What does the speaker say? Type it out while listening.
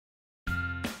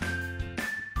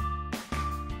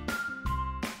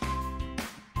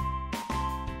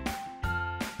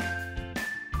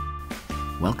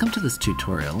Welcome to this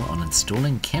tutorial on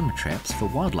installing camera traps for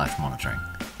wildlife monitoring.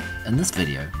 In this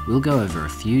video, we'll go over a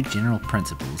few general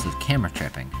principles of camera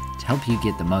trapping to help you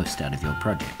get the most out of your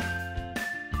project.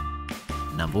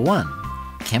 Number 1.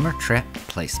 Camera trap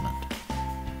placement.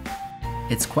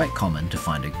 It's quite common to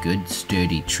find a good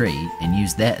sturdy tree and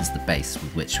use that as the base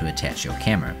with which to attach your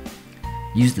camera.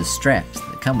 Use the straps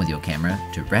that come with your camera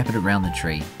to wrap it around the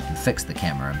tree and fix the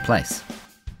camera in place.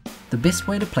 The best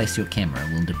way to place your camera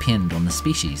will depend on the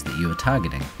species that you are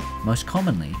targeting. Most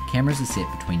commonly, cameras are set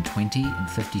between 20 and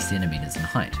 50 centimeters in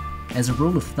height. As a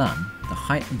rule of thumb, the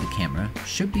height of the camera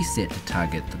should be set to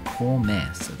target the core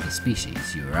mass of the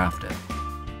species you are after.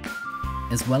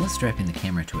 As well as strapping the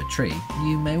camera to a tree,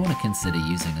 you may want to consider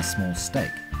using a small stake.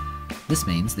 This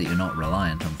means that you're not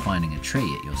reliant on finding a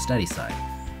tree at your study site,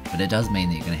 but it does mean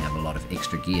that you're going to have a lot of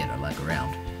extra gear to lug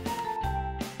around.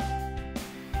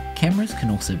 Cameras can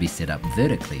also be set up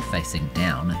vertically facing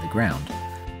down at the ground.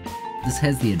 This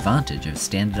has the advantage of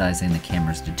standardizing the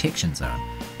camera's detection zone,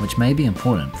 which may be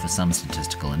important for some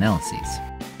statistical analyses.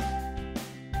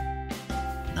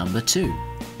 Number 2.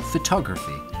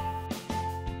 Photography.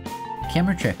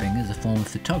 Camera trapping is a form of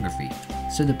photography,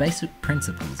 so the basic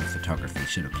principles of photography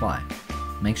should apply.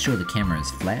 Make sure the camera is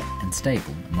flat and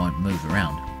stable and won't move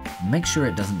around. Make sure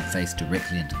it doesn't face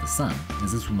directly into the sun,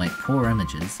 as this will make poor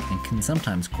images and can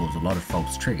sometimes cause a lot of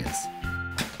false triggers.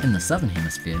 In the southern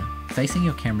hemisphere, facing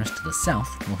your cameras to the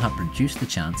south will help reduce the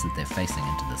chance that they're facing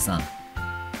into the sun.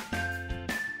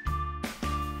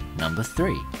 Number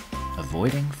 3.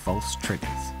 Avoiding false triggers.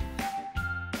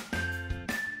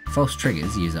 False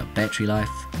triggers use up battery life,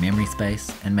 memory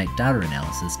space, and make data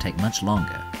analysis take much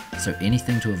longer, so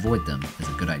anything to avoid them is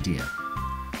a good idea.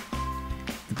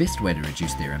 The best way to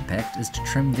reduce their impact is to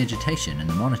trim vegetation in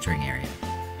the monitoring area.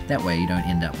 That way you don't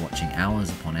end up watching hours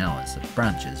upon hours of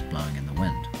branches blowing in the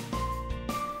wind.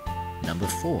 Number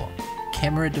 4.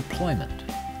 Camera deployment.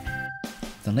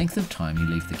 The length of time you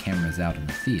leave the cameras out in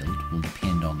the field will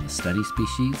depend on the study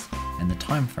species and the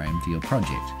time frame for your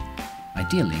project.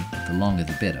 Ideally, the longer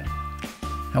the better.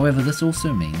 However, this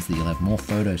also means that you'll have more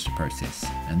photos to process,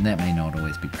 and that may not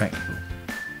always be practical.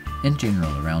 In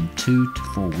general, around 2 to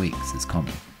 4 weeks is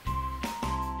common.